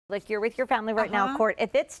Like you're with your family right now, Court.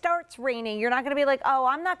 If it starts raining, you're not going to be like, oh,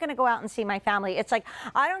 I'm not going to go out and see my family. It's like,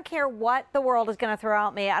 I don't care what the world is going to throw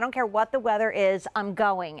at me. I don't care what the weather is. I'm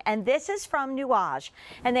going. And this is from Nuage,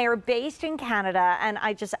 and they are based in Canada. And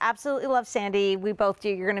I just absolutely love Sandy. We both do.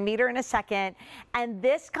 You're going to meet her in a second. And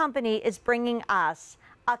this company is bringing us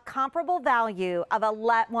a comparable value of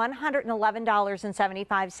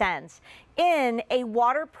 $111.75 in a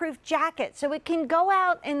waterproof jacket. So it can go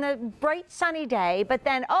out in the bright sunny day, but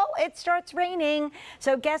then, oh, it starts raining.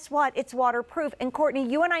 So guess what? It's waterproof. And Courtney,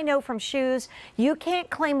 you and I know from shoes, you can't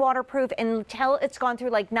claim waterproof until it's gone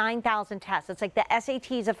through like 9,000 tests. It's like the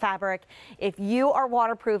SATs of fabric. If you are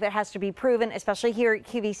waterproof, it has to be proven, especially here at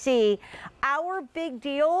QVC. Our big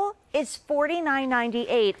deal is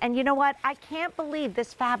 $49.98. And you know what? I can't believe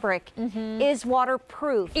this fabric is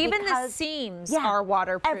waterproof. Even the seams are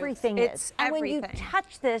waterproof. Everything is. And when you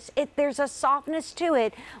touch this, there's a softness to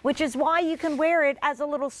it, which is why you can wear it as a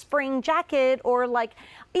little spring jacket, or like,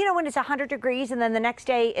 you know, when it's 100 degrees and then the next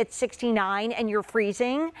day it's 69 and you're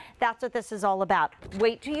freezing. That's what this is all about.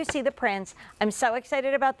 Wait till you see the prints. I'm so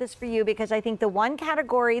excited about this for you because I think the one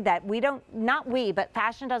category that we don't, not we, but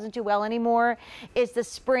fashion doesn't do well anymore is the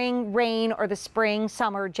spring rain or the spring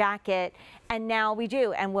summer jacket. And now we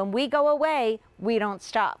do. And when we go away, we don't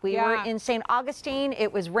stop. We were in St. Augustine.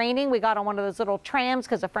 It was raining. We got on one of those little trams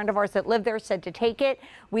because a friend of ours that lived there said to take it.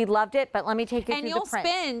 We loved it, but let me take you through the prints. And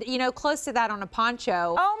you'll spend, you know, close to that on a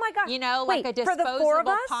poncho. Oh my gosh. You know, like a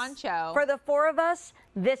disposable poncho. For the four of us,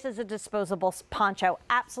 this is a disposable poncho.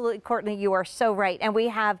 Absolutely, Courtney, you are so right. And we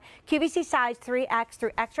have QVC size 3X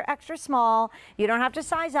through extra, extra small. You don't have to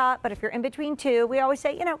size up, but if you're in between two, we always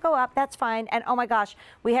say, you know, go up, that's fine. And oh my gosh,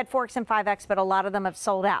 we had 4X and 5X, but a lot of them have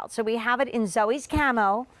sold out. So we have it in Zoe's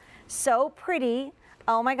camo. So pretty.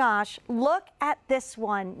 Oh my gosh, look at this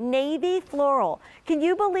one, navy floral. Can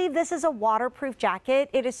you believe this is a waterproof jacket?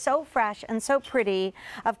 It is so fresh and so pretty.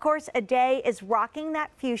 Of course, a day is rocking that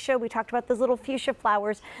fuchsia. We talked about those little fuchsia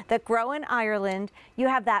flowers that grow in Ireland. You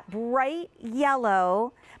have that bright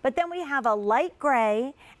yellow, but then we have a light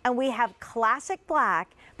gray and we have classic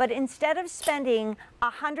black. But instead of spending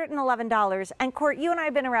 $111, and Court, you and I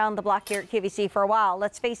have been around the block here at QVC for a while,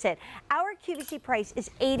 let's face it, our QVC price is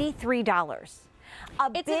 $83. A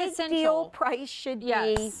big deal price should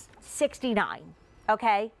be $69,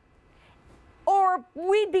 okay? Or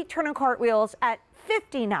we'd be turning cartwheels at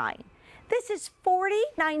 $59. This is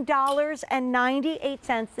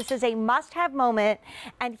 $49.98. This is a must-have moment.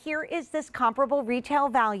 And here is this comparable retail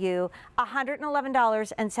value,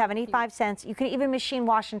 $111.75. You can even machine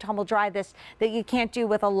wash and tumble dry this that you can't do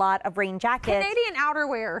with a lot of rain jackets. Canadian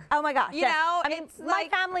outerwear. Oh my gosh. You know, I mean, my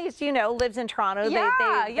family, you know, lives in Toronto.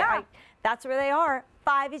 That's where they are.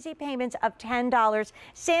 5 easy payments of $10.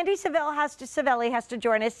 Sandy Savelli has to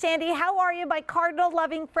join us. Sandy, how are you, my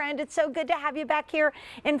Cardinal-loving friend? It's so good to have you back here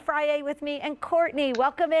in Friday with me. And Courtney,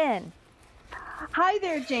 welcome in. Hi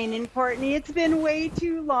there, Jane and Courtney. It's been way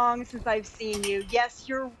too long since I've seen you. Yes,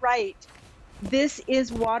 you're right. This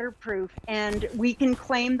is waterproof, and we can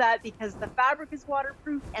claim that because the fabric is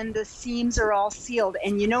waterproof and the seams are all sealed.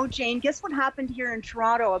 And you know, Jane, guess what happened here in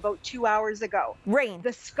Toronto about 2 hours ago? Rain.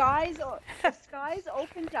 The skies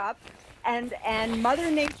opened up, and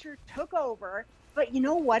Mother Nature took over. But you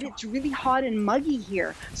know what? It's really hot and muggy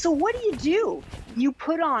here. So what do? You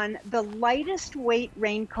put on the lightest weight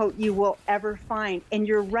raincoat you will ever find. And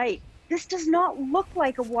you're right. This does not look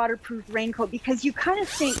like a waterproof raincoat because you kind of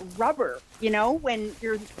think rubber, you know, when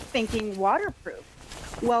you're thinking waterproof.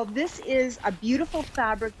 Well, this is a beautiful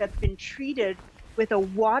fabric that's been treated with a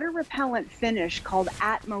water repellent finish called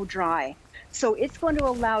Atmo Dry. So it's going to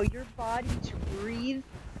allow your body to breathe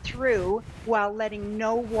through while letting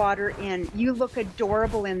no water in. You look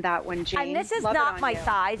adorable in that one, Jane. And this is not my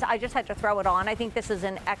size. I just had to throw it on. I think this is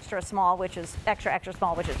an extra small, which is extra, extra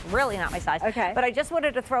small, which is really not my size. Okay. But I just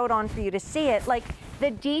wanted to throw it on for you to see it. Like, the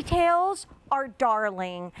details are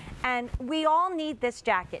darling, and we all need this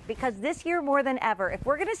jacket because this year more than ever, if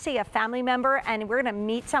we're gonna see a family member and we're gonna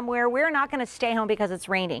meet somewhere, we're not gonna stay home because it's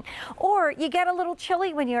raining. Or you get a little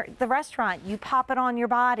chilly when you're at the restaurant, you pop it on your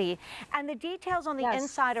body. And the details on the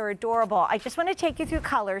inside are adorable. I just wanna take you through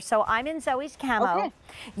colors. So I'm in Zoe's camo. Okay.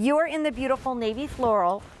 You're in the beautiful navy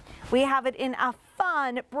floral. We have it in a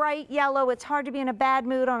fun, bright yellow. It's hard to be in a bad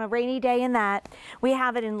mood on a rainy day in that. We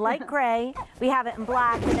have it in light gray. We have it in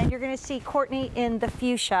black. And then you're going to see Courtney in the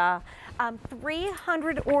fuchsia.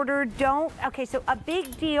 300 ordered. Okay, so a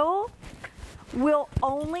big deal. will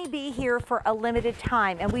only be here for a limited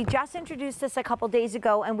time. And we just introduced this a couple days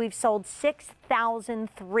ago, and we've sold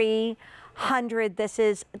 6,300. This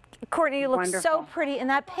is, Courtney, you look so pretty in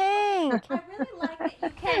that pink. I really like it. You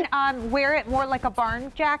can wear it more like a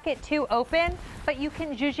barn jacket too, open, but you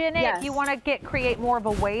can zhuzh in it if you want to create more of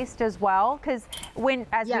a waist as well. Because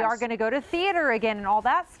as we are going to go to theater again and all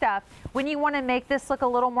that stuff, when you want to make this look a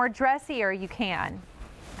little more dressier, you can.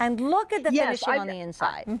 And look at the finishing on the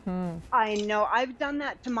inside. I know. I've done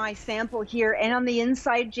that to my sample here. And on the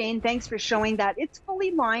inside, Jane, thanks for showing that. It's fully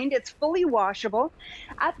lined. It's fully washable.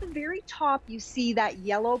 At the very top, you see that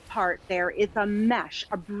yellow part there. It's a mesh,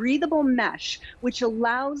 a breathable mesh, which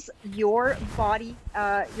allows your body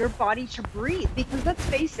to breathe. Because let's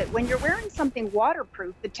face it, when you're wearing something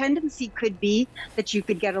waterproof, the tendency could be that you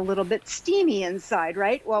could get a little bit steamy inside,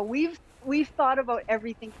 right? Well, we've thought about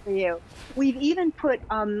everything for you. We've even put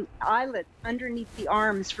eyelets underneath the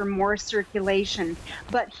arms for more circulation.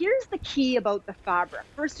 But here's the key about the fabric.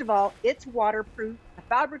 First of all, it's waterproof. The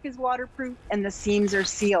fabric is waterproof and the seams are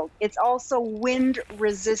sealed. It's also wind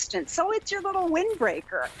resistant. So it's your little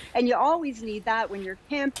windbreaker. And you always need that when you're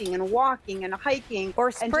camping and walking and hiking. Or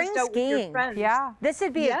spring and just out skiing. with your friends. Yeah. This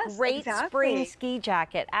would be a great spring ski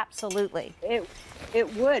jacket. Absolutely.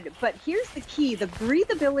 It would, but here's the key. The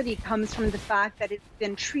breathability comes from the fact that it's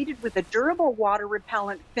been treated with a durable water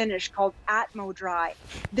repellent finish called Atmo Dry.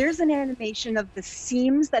 There's an animation of the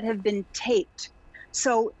seams that have been taped.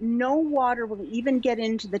 So no water will even get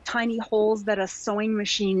into the tiny holes that a sewing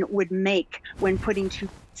machine would make when putting two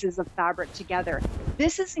pieces of fabric together.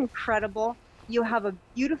 This is incredible. You have a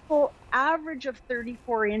beautiful average of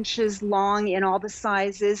 34 inches long in all the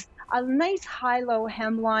sizes, a nice high-low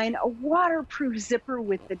hemline, a waterproof zipper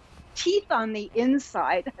with the teeth on the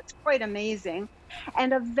inside. That's quite amazing.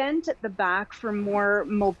 And a vent at the back for more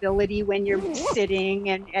mobility when you're sitting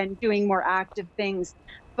and doing more active things.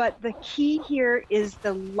 But the key here is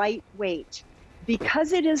the lightweight.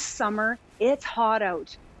 Because it is summer, it's hot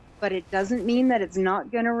out, but it doesn't mean that it's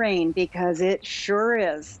not going to rain, because it sure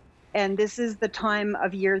is. And this is the time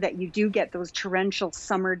of year that you do get those torrential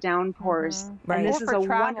summer downpours. And this is a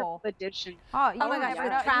wonderful addition. Oh my gosh,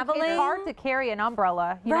 for traveling, it's hard to carry an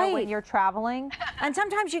umbrella, you know, when you're traveling. And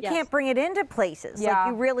sometimes you can't bring it into places. Like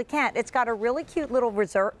you really can't. It's got a really cute little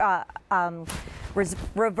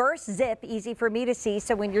reverse zip, easy for me to see.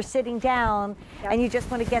 So when you're sitting down and you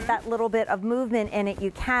just want to get that little bit of movement in it,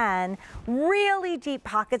 you can. Really deep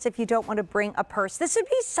pockets if you don't want to bring a purse. This would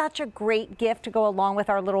be such a great gift to go along with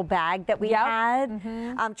our little bag that we had.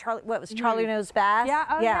 Charlie, what was Charlie Knows Best?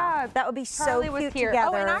 Yeah, that would be Charlie so cute here.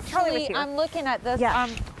 together. Oh, and actually, I'm looking at this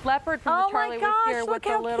leopard from the Charlie Was Here with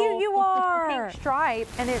the little pink stripe,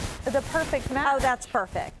 and it's the perfect match. Oh, that's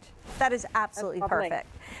perfect. That is absolutely perfect.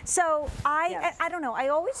 So I don't know, I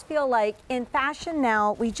always feel like in fashion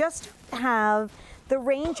now, we just have the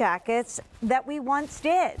rain jackets that we once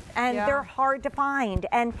did, and they're hard to find.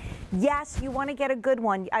 And yes, you want to get a good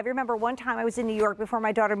one. I remember one time I was in New York before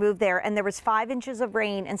my daughter moved there, and there was 5 inches of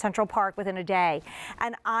rain in Central Park within a day.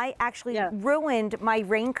 And I actually ruined my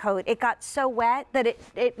raincoat. It got so wet that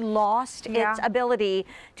it lost its ability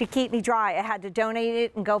to keep me dry. I had to donate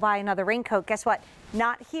it and go buy another raincoat. Guess what?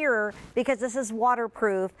 Not here, because this is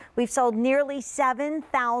waterproof. We've sold nearly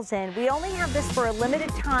 7,000. We only have this for a limited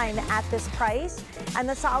time at this price, and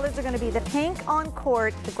the solids are going to be the pink on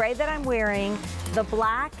court, the gray that I'm wearing, the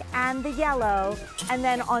black and the yellow, and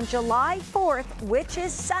then on July 4th, which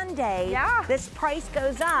is Sunday, this price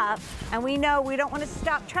goes up, and we know we don't want to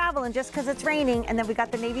stop traveling just because it's raining. And then we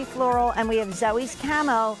got the navy floral, and we have Zoe's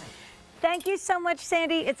camo. Thank you so much,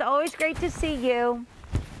 Sandy. It's always great to see you.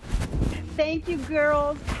 Thank you,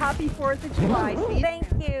 girls. Happy 4th of July. Thank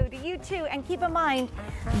you to you too. And keep in mind,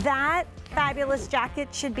 that fabulous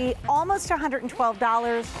jacket should be almost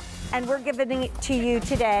 $112, and we're giving it to you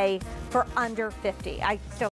today for under $50.